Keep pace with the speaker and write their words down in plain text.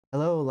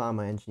Hello,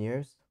 Llama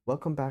engineers.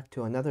 Welcome back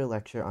to another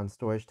lecture on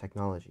storage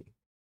technology.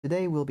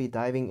 Today we'll be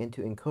diving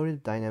into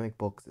encoded dynamic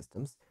bulk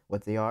systems,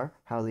 what they are,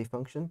 how they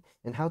function,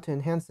 and how to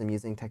enhance them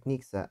using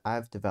techniques that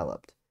I've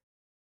developed.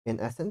 In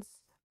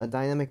essence, a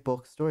dynamic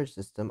bulk storage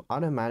system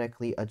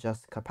automatically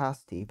adjusts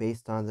capacity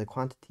based on the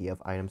quantity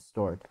of items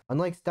stored.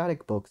 Unlike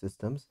static bulk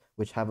systems,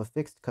 which have a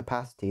fixed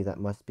capacity that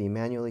must be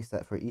manually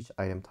set for each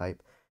item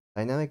type,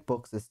 dynamic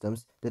bulk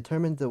systems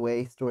determine the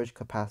way storage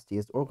capacity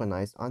is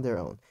organized on their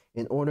own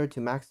in order to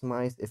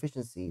maximize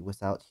efficiency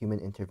without human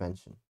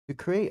intervention. To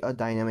create a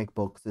dynamic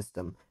bulk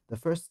system, the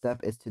first step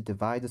is to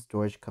divide the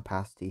storage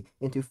capacity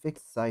into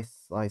fixed size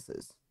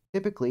slices.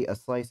 Typically, a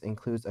slice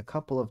includes a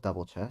couple of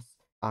double chests,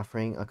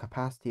 offering a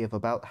capacity of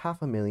about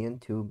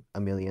 500,000 to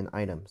 1,000,000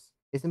 items.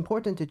 It's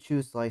important to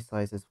choose slice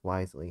sizes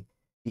wisely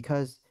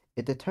because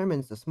it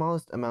determines the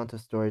smallest amount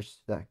of storage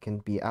that can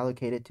be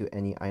allocated to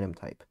any item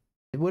type.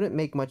 It wouldn't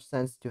make much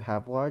sense to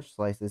have large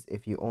slices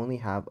if you only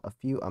have a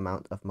few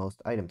amount of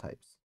most item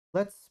types.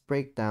 Let's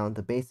break down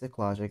the basic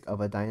logic of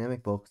a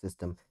dynamic bulk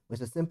system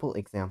with a simple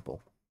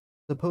example.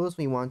 Suppose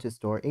we want to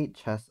store 8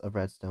 chests of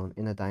redstone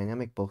in a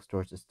dynamic bulk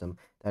storage system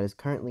that is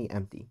currently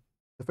empty.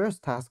 The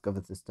first task of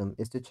the system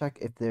is to check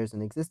if there's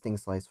an existing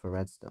slice for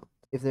redstone.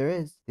 If there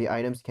is, the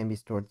items can be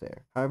stored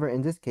there. However,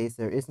 in this case,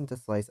 there isn't a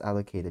slice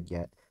allocated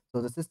yet,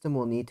 so the system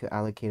will need to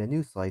allocate a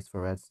new slice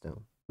for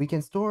redstone. We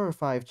can store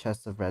 5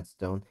 chests of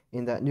redstone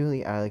in that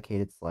newly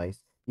allocated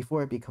slice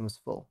before it becomes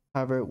full.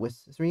 However,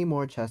 with 3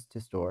 more chests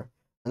to store,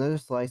 another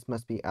slice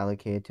must be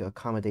allocated to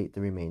accommodate the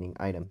remaining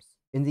items.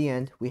 In the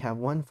end, we have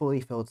one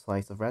fully filled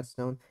slice of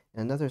redstone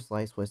and another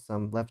slice with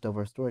some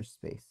leftover storage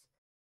space.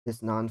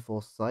 This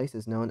non-full slice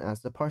is known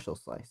as the partial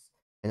slice,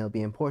 and it'll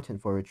be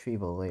important for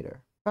retrieval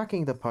later.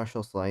 Tracking the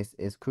partial slice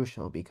is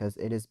crucial because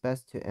it is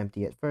best to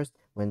empty it first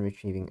when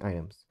retrieving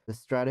items. This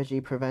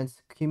strategy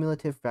prevents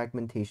cumulative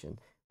fragmentation,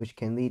 which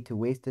can lead to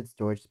wasted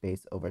storage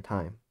space over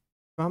time.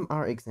 From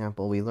our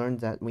example, we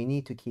learned that we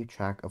need to keep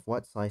track of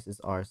what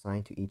slices are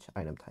assigned to each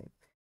item type.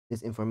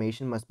 This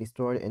information must be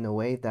stored in a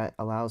way that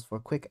allows for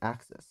quick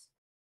access.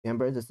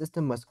 Remember, the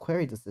system must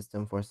query the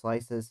system for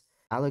slices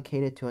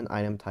allocated to an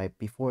item type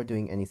before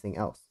doing anything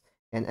else,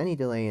 and any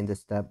delay in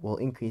this step will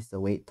increase the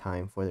wait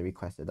time for the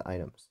requested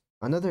items.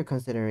 Another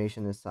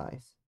consideration is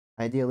size.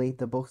 Ideally,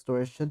 the bulk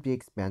storage should be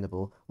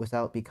expandable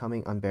without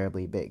becoming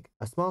unbearably big.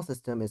 A small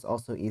system is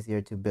also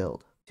easier to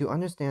build. To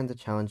understand the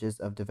challenges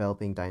of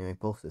developing dynamic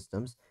bulk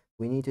systems,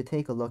 we need to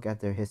take a look at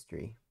their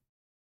history.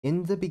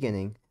 In the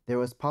beginning, there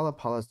was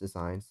Pala's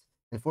designs,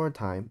 and for a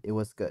time, it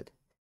was good.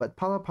 But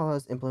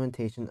Pala's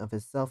implementation of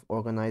his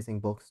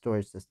self-organizing bulk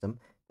storage system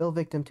fell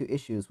victim to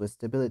issues with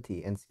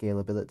stability and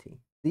scalability.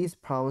 These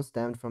problems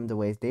stemmed from the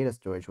way data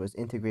storage was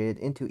integrated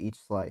into each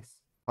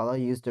slice. Pala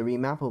used a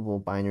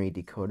remappable binary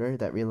decoder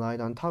that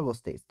relied on toggle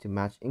states to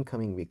match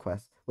incoming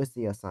requests with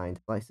the assigned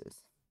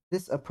slices.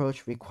 This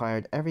approach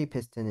required every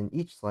piston in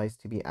each slice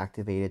to be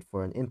activated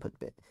for an input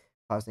bit,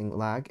 causing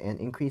lag and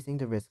increasing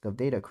the risk of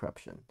data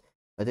corruption.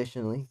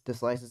 Additionally, the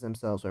slices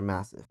themselves were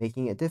massive,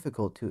 making it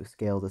difficult to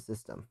scale the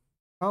system.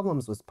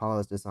 Problems with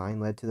Pala's design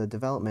led to the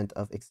development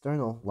of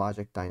external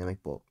logic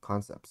dynamic bulk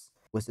concepts.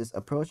 With this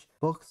approach,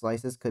 bulk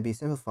slices could be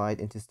simplified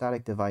into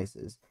static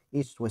devices,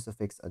 each with a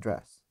fixed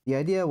address. The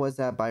idea was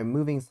that by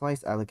moving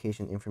slice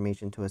allocation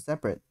information to a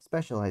separate,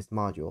 specialized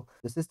module,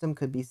 the system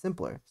could be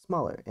simpler,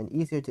 smaller, and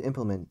easier to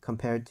implement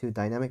compared to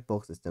dynamic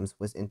bulk systems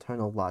with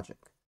internal logic.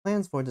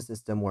 Plans for the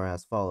system were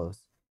as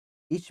follows.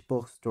 Each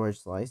bulk storage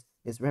slice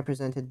is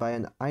represented by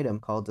an item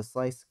called the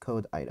slice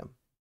code item.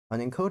 An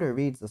encoder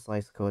reads the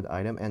slice code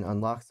item and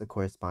unlocks the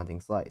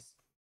corresponding slice.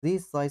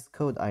 These slice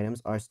code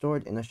items are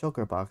stored in a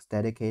shulker box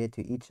dedicated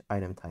to each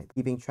item type,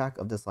 keeping track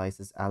of the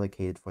slices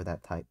allocated for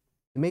that type.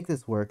 To make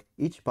this work,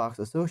 each box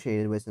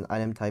associated with an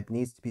item type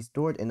needs to be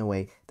stored in a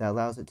way that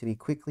allows it to be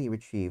quickly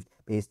retrieved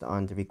based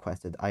on the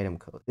requested item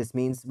code. This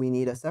means we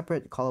need a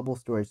separate callable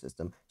storage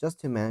system just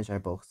to manage our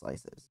bulk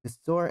slices. To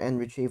store and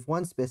retrieve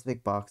one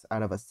specific box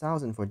out of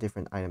 1,000 for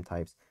different item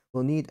types,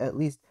 we'll need at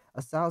least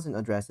 1,000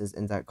 addresses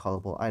in that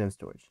callable item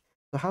storage.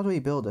 So how do we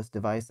build a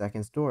device that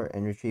can store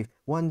and retrieve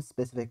one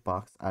specific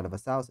box out of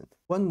 1,000?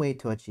 One way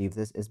to achieve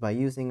this is by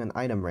using an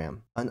item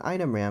RAM. An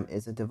item RAM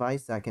is a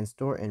device that can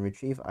store and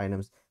retrieve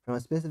items from a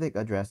specific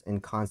address in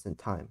constant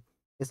time.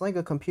 It's like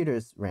a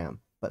computer's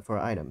RAM, but for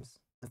items.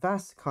 The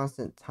fast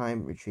constant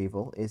time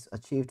retrieval is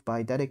achieved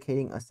by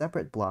dedicating a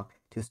separate block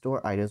to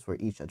store items for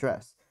each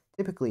address,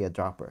 typically a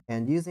dropper,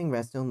 and using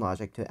redstone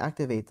logic to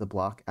activate the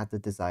block at the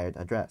desired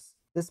address.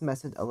 This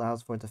method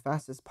allows for the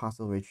fastest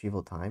possible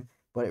retrieval time,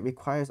 but it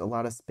requires a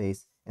lot of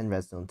space and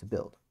redstone to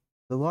build.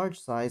 The large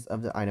size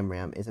of the item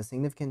RAM is a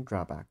significant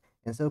drawback,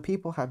 and so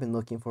people have been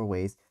looking for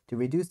ways to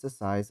reduce the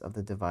size of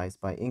the device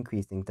by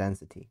increasing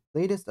density.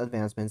 Latest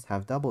advancements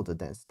have doubled the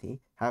density,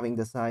 having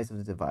the size of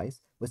the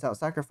device without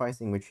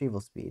sacrificing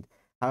retrieval speed.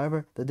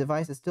 However, the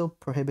device is still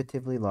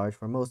prohibitively large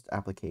for most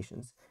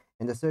applications,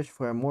 and the search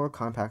for a more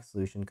compact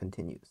solution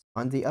continues.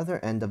 On the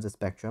other end of the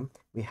spectrum,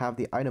 we have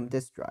the item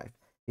disk drive.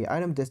 The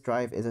item disk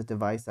drive is a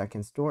device that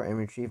can store and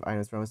retrieve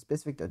items from a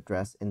specific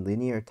address in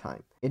linear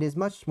time. It is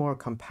much more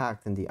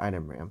compact than the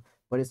item RAM,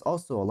 but it's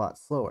also a lot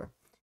slower.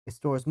 It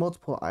stores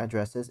multiple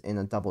addresses in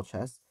a double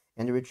chest,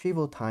 and the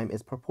retrieval time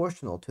is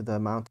proportional to the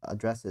amount of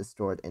addresses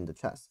stored in the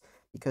chest,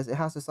 because it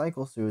has to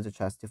cycle through the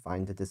chest to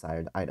find the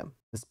desired item.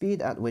 The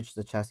speed at which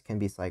the chest can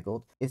be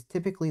cycled is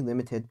typically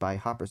limited by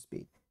hopper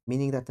speed,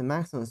 meaning that the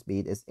maximum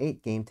speed is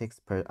 8 game ticks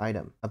per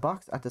item. A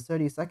box at the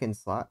 30-second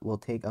slot will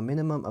take a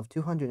minimum of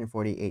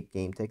 248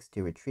 game ticks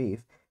to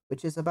retrieve,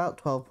 which is about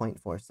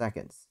 12.4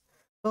 seconds.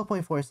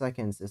 12.4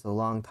 seconds is a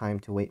long time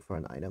to wait for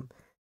an item,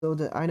 so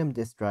the item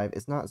disk drive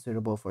is not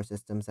suitable for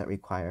systems that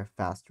require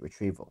fast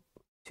retrieval.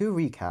 To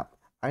recap,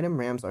 item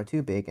RAMs are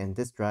too big and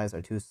disk drives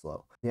are too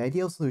slow. The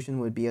ideal solution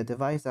would be a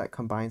device that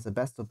combines the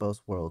best of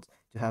both worlds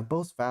to have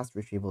both fast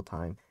retrieval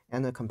time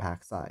and a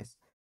compact size.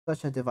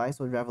 Such a device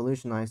would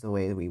revolutionize the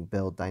way we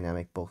build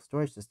dynamic bulk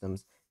storage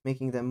systems,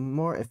 making them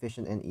more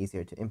efficient and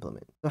easier to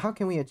implement. So how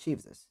can we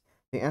achieve this?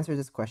 To answer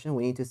this question,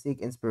 we need to seek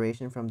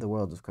inspiration from the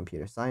world of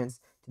computer science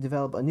to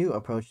develop a new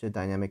approach to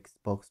dynamic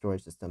bulk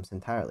storage systems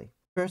entirely.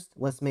 First,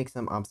 let's make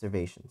some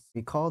observations.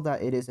 Recall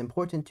that it is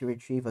important to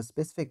retrieve a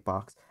specific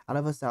box out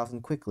of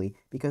 1,000 quickly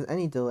because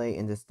any delay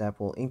in this step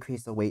will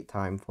increase the wait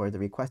time for the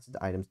requested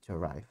items to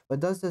arrive. But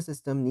does the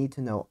system need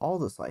to know all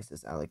the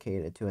slices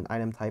allocated to an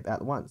item type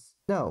at once?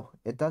 No,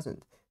 it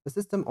doesn't. The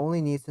system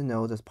only needs to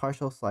know the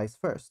partial slice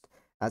first,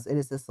 as it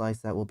is the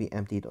slice that will be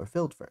emptied or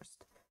filled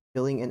first.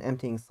 Filling and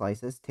emptying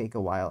slices take a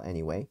while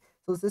anyway,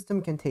 so the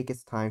system can take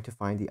its time to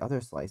find the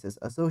other slices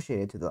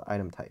associated to the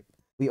item type.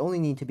 We only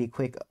need to be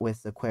quick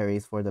with the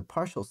queries for the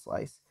partial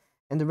slice,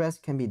 and the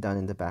rest can be done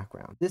in the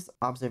background. This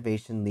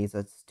observation leads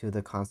us to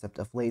the concept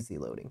of lazy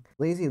loading.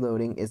 Lazy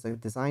loading is a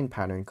design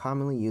pattern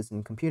commonly used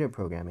in computer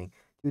programming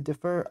to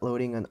defer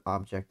loading an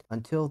object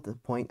until the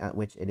point at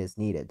which it is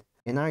needed.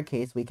 In our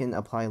case, we can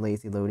apply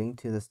lazy loading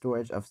to the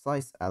storage of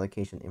slice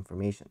allocation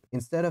information.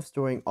 Instead of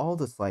storing all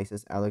the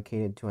slices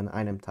allocated to an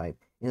item type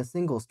in a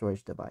single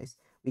storage device,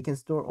 we can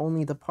store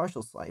only the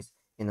partial slice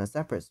in a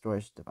separate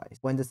storage device.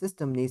 When the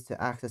system needs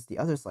to access the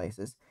other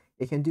slices,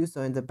 it can do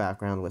so in the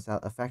background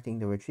without affecting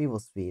the retrieval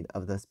speed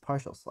of this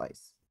partial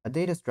slice. A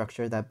data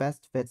structure that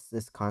best fits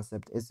this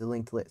concept is the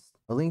linked list.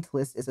 A linked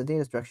list is a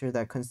data structure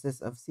that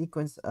consists of a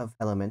sequence of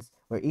elements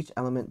where each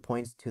element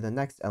points to the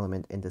next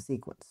element in the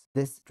sequence.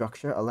 This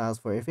structure allows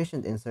for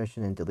efficient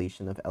insertion and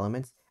deletion of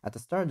elements at the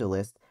start of the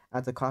list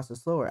at the cost of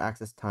slower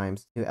access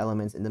times to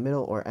elements in the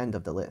middle or end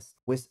of the list.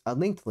 With a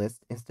linked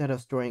list, instead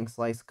of storing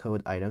slice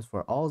code items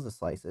for all the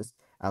slices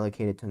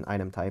allocated to an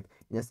item type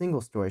in a single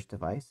storage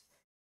device,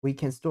 we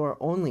can store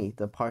only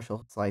the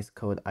partial slice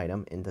code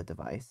item in the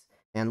device.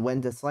 And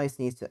when the slice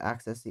needs to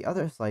access the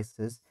other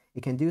slices,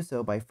 it can do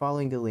so by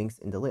following the links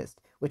in the list,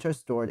 which are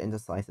stored in the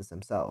slices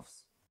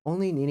themselves.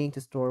 Only needing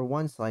to store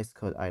one slice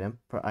code item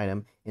per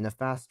item in a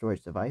fast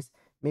storage device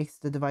makes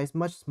the device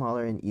much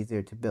smaller and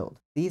easier to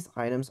build. These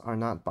items are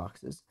not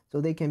boxes,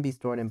 so they can be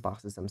stored in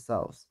boxes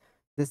themselves.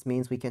 This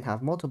means we can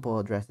have multiple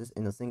addresses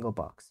in a single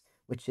box,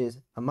 which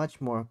is a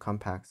much more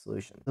compact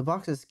solution. The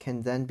boxes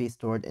can then be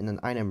stored in an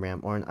item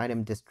RAM or an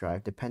item disk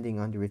drive depending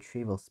on the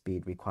retrieval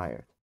speed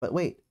required. But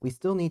wait, we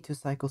still need to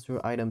cycle through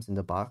items in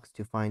the box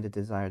to find the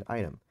desired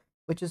item,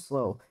 which is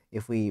slow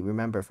if we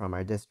remember from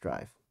our disk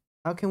drive.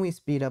 How can we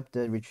speed up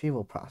the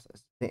retrieval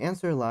process? The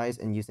answer lies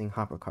in using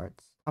hopper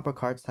carts. Hopper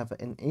carts have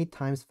an 8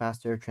 times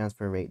faster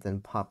transfer rate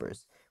than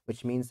hoppers,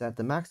 which means that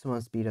the maximum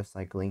speed of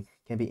cycling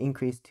can be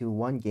increased to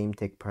 1 game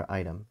tick per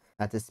item.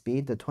 At this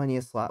speed, the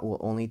 20th slot will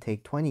only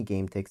take 20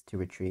 game ticks to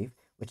retrieve,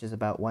 which is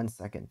about 1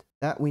 second.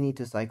 That we need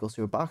to cycle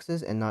through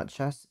boxes and not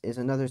chests is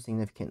another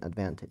significant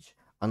advantage.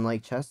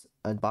 Unlike chests,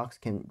 a box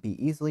can be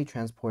easily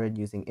transported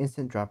using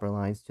instant dropper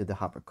lines to the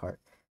hopper cart.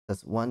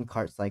 Thus, one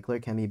cart cycler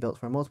can be built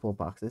for multiple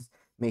boxes,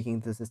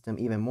 making the system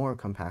even more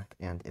compact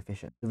and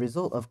efficient. The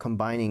result of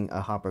combining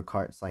a hopper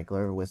cart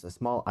cycler with a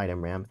small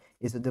item RAM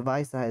is a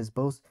device that is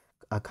both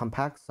a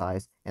compact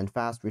size and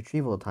fast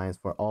retrieval times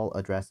for all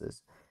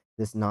addresses.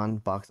 This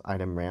non-box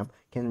item RAM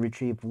can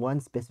retrieve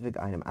one specific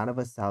item out of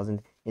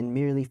 1,000 in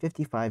merely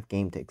 55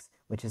 game ticks,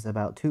 which is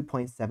about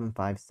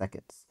 2.75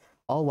 seconds,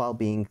 all while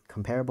being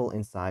comparable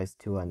in size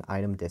to an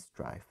item disk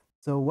drive.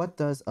 So what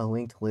does a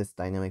linked list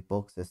dynamic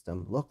bulk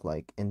system look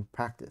like in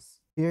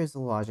practice? Here's the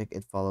logic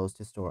it follows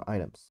to store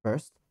items.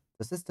 First,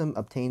 the system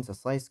obtains a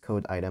slice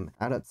code item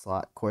at a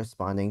slot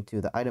corresponding to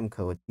the item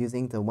code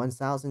using the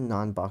 1000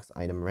 non-box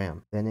item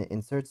RAM. Then it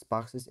inserts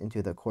boxes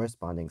into the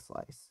corresponding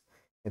slice.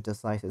 If the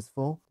slice is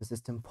full, the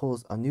system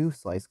pulls a new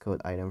slice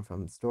code item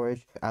from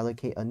storage to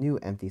allocate a new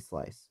empty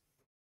slice.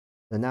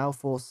 The now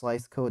full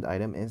slice code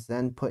item is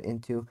then put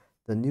into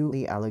the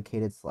newly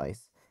allocated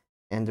slice,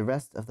 and the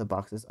rest of the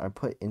boxes are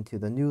put into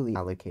the newly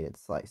allocated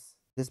slice.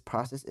 This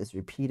process is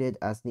repeated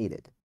as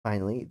needed.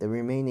 Finally, the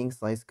remaining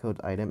slice code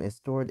item is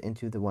stored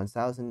into the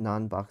 1000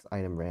 non-box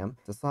item RAM,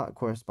 the slot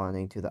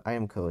corresponding to the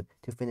item code,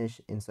 to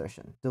finish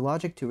insertion. The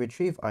logic to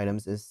retrieve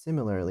items is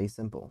similarly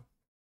simple.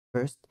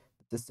 First,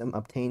 System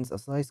obtains a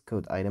slice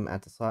code item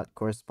at the slot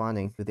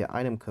corresponding to the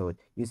item code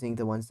using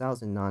the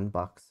 1000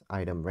 non-box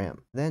item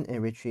RAM. Then it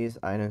retrieves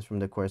items from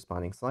the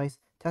corresponding slice,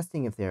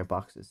 testing if they are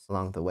boxes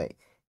along the way.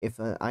 If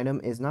an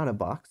item is not a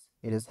box,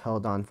 it is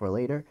held on for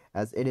later,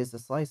 as it is the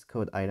slice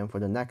code item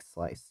for the next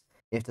slice.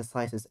 If the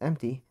slice is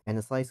empty and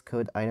the slice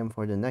code item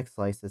for the next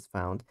slice is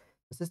found,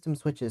 the system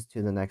switches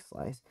to the next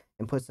slice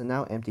and puts the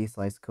now empty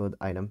slice code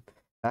item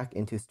back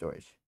into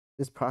storage.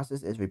 This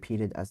process is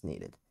repeated as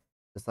needed.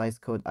 The slice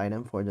code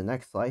item for the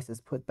next slice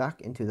is put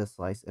back into the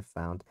slice if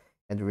found,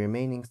 and the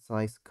remaining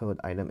slice code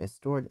item is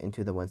stored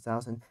into the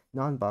 1000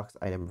 non-box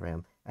item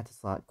RAM at the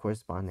slot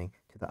corresponding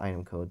to the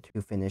item code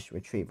to finish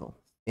retrieval.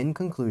 In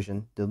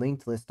conclusion, the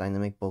linked list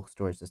dynamic bulk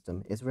storage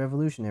system is a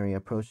revolutionary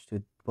approach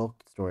to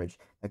bulk storage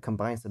that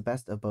combines the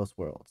best of both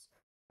worlds,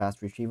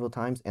 fast retrieval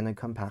times and a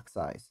compact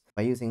size.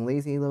 By using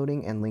lazy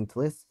loading and linked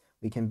lists,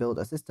 we can build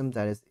a system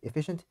that is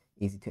efficient,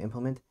 easy to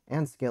implement,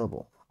 and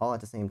scalable, all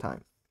at the same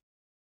time.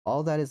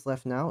 All that is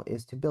left now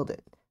is to build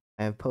it.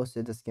 I have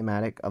posted the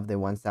schematic of the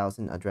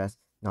 1000 address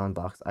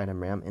non-box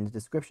item RAM in the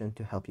description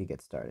to help you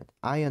get started.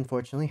 I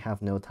unfortunately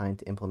have no time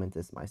to implement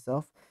this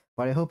myself,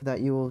 but I hope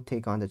that you will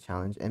take on the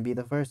challenge and be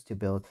the first to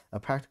build a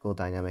practical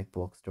dynamic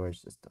bulk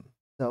storage system.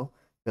 So,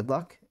 good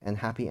luck and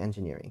happy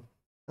engineering.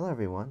 Hello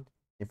everyone.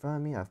 In front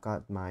of me I've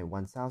got my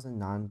 1000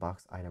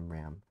 non-box item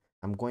RAM.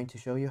 I'm going to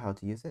show you how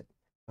to use it.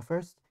 But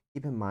first,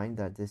 keep in mind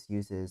that this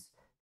uses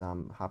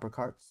some hopper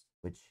carts,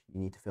 which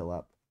you need to fill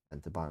up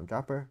at the bottom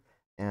dropper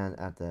and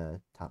at the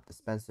top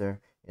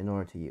dispenser in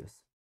order to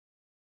use.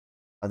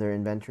 Other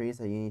inventories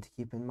that you need to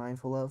keep in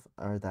mindful of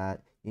are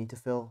that you need to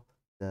fill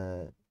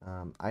the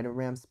item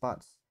RAM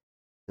spots,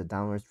 the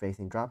downwards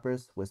facing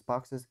droppers, with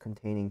boxes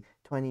containing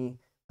 20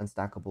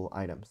 unstackable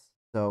items.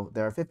 So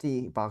there are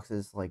 50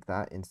 boxes like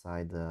that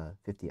inside the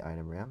 50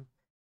 item RAM.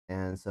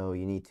 And so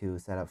you need to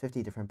set up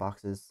 50 different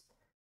boxes,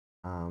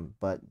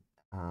 but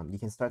you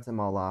can start them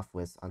all off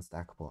with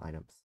unstackable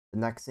items. The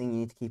next thing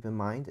you need to keep in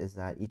mind is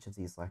that each of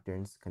these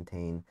lecterns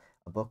contain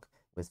a book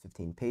with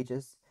 15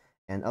 pages,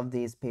 and of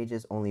these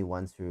pages, only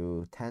 1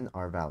 through 10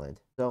 are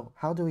valid. So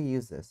how do we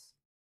use this?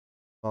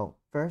 Well,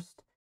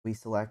 first, we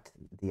select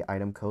the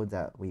item code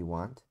that we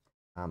want.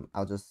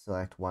 I'll just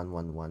select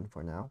 111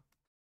 for now.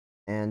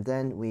 And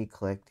then we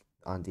click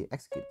on the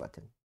execute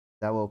button.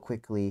 That will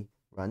quickly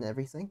run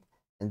everything,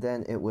 and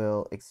then it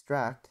will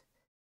extract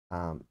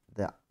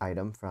the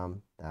item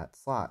from that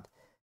slot.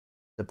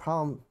 The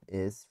problem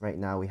is right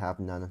now we have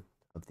none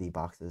of the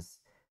boxes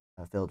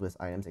filled with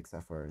items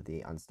except for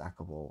the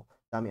unstackable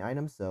dummy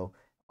items. So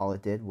all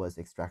it did was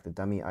extract the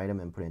dummy item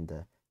and put in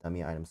the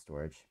dummy item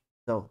storage.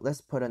 So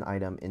let's put an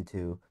item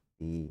into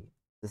the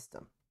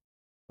system.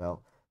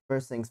 Well,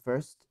 first things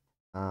first,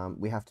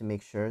 we have to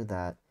make sure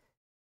that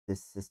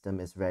this system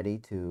is ready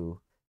to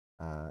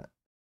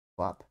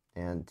swap.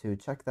 And to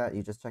check that,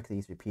 you just check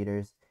these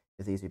repeaters.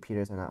 If these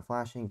repeaters are not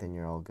flashing, then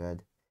you're all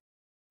good.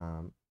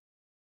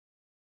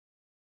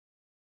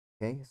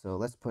 Okay, so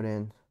let's put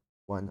in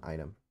one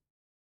item,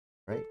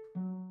 right?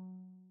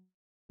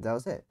 That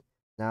was it.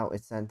 Now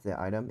it sent the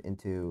item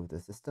into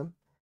the system,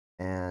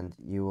 and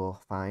you will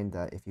find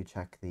that if you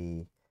check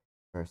the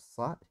first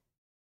slot,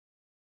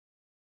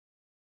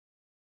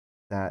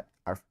 that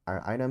our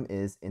item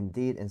is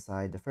indeed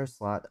inside the first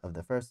slot of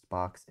the first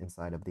box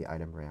inside of the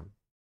item RAM.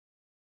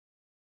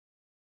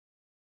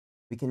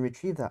 We can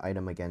retrieve that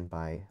item again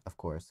by, of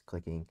course,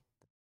 clicking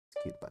the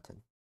execute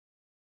button.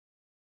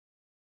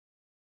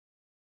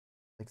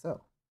 Like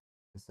so.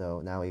 So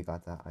now we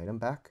got that item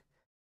back,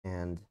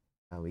 and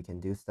we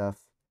can do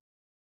stuff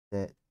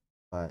with it,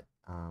 but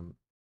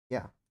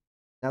yeah.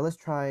 Now let's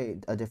try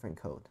a different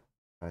code.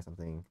 Try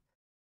something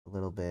a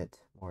little bit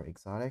more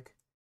exotic.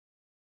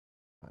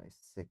 Try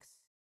 6.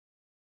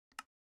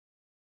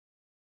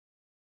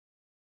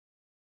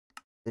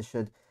 This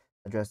should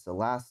address the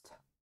last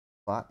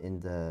slot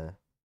in the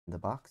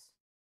box.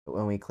 But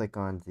when we click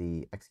on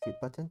the execute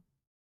button,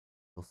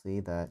 you'll see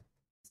that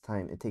this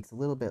time it takes a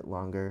little bit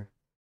longer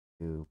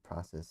to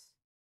process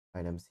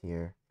items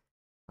here.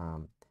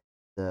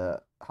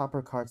 The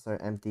hopper carts are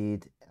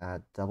emptied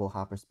at double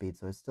hopper speed,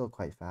 so it's still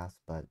quite fast,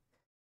 but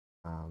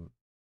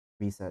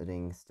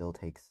resetting still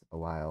takes a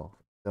while.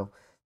 So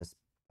let's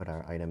put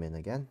our item in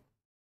again.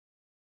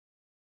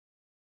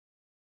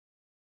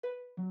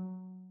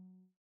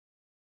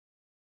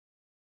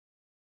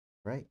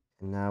 Right,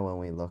 and now when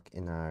we look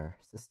in our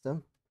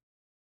system,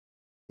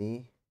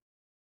 see,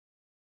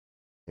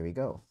 there we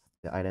go.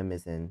 The item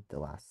is in the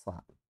last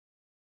slot.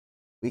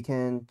 We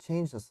can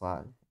change the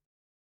slot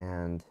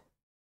and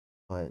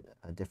put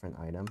a different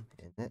item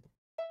in it.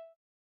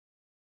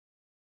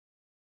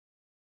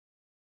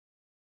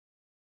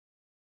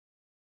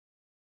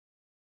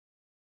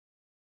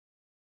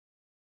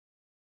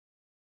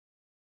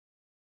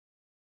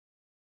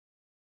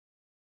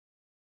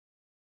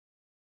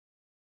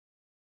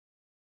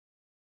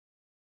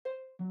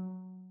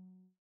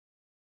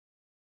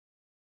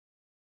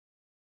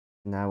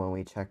 Now when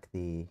we check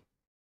the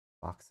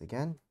box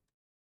again,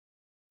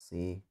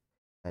 see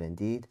that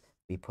indeed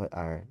we put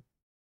our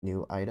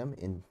new item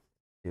in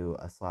to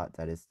a slot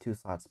that is 2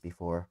 slots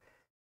before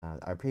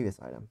our previous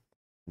item.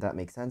 That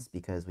makes sense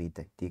because we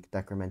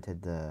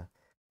decremented the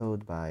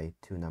code by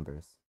 2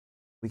 numbers.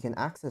 We can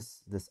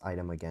access this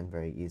item again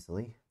very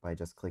easily by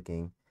just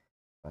clicking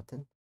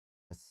button.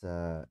 Let's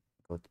go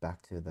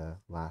back to the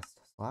last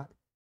slot.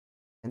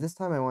 And this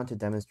time I want to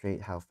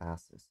demonstrate how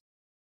fast this is.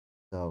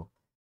 So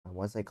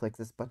once I click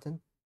this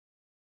button,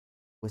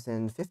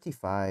 within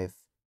 55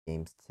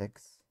 game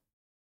ticks,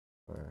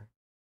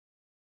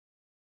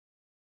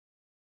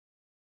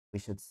 we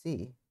should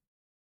see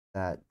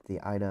that the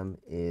item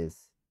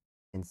is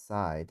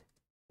inside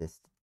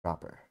this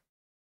dropper.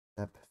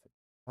 Step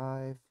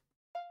 5.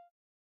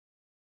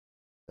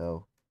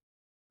 So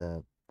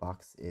the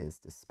box is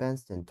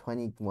dispensed in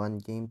 21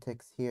 game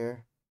ticks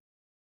here.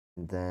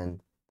 And then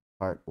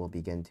the cart will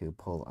begin to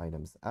pull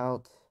items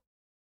out.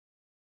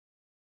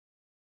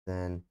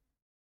 Then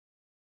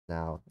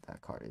now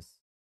that cart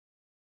is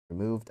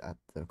removed at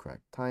the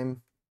correct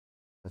time,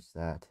 such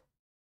that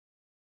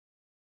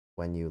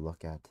when you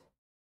look at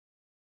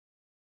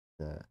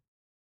the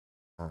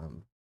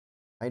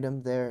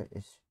item there,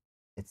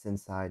 it's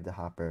inside the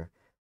hopper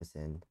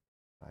within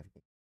 5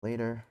 games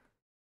later.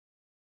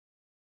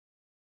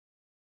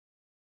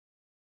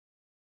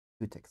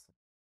 2 ticks,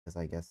 because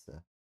I guess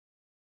the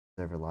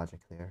server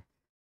logic there,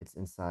 it's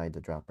inside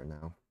the dropper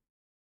now.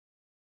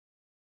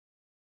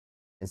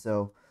 And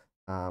so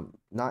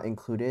not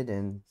included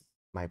in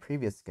my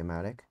previous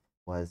schematic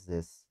was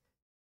this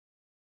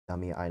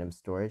dummy item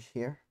storage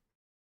here.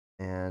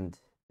 And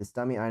this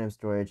dummy item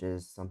storage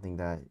is something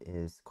that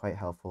is quite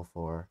helpful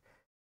for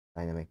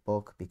dynamic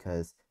bulk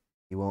because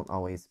you won't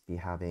always be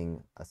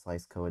having a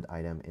slice code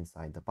item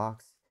inside the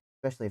box,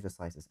 especially if the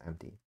slice is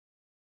empty.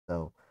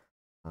 So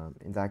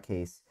in that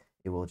case,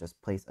 it will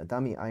just place a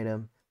dummy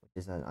item, which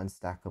is an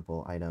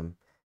unstackable item,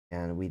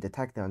 and we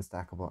detect the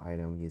unstackable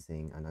item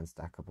using an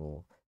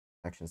unstackable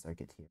detection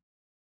circuit here.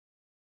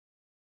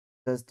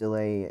 It does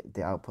delay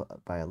the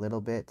output by a little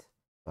bit,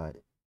 but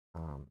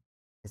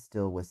it's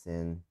still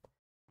within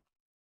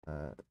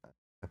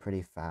a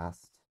pretty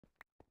fast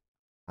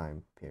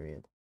time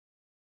period.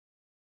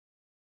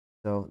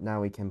 So now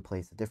we can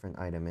place a different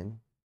item in,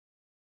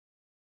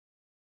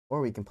 or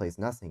we can place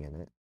nothing in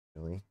it,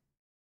 really.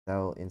 That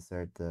will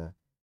insert the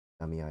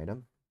dummy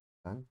item.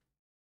 Done.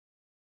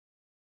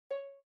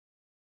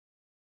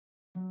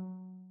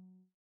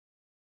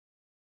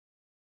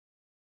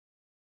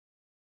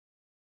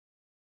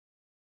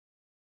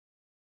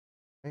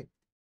 Right.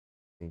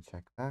 We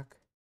check back.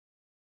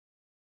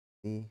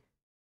 See,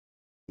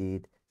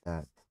 indeed,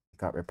 that it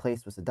got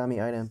replaced with a dummy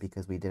item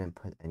because we didn't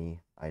put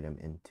any item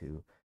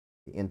into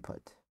the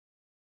input.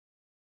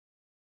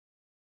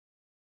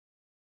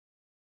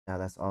 Now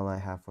that's all I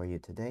have for you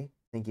today.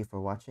 Thank you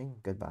for watching.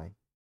 Goodbye.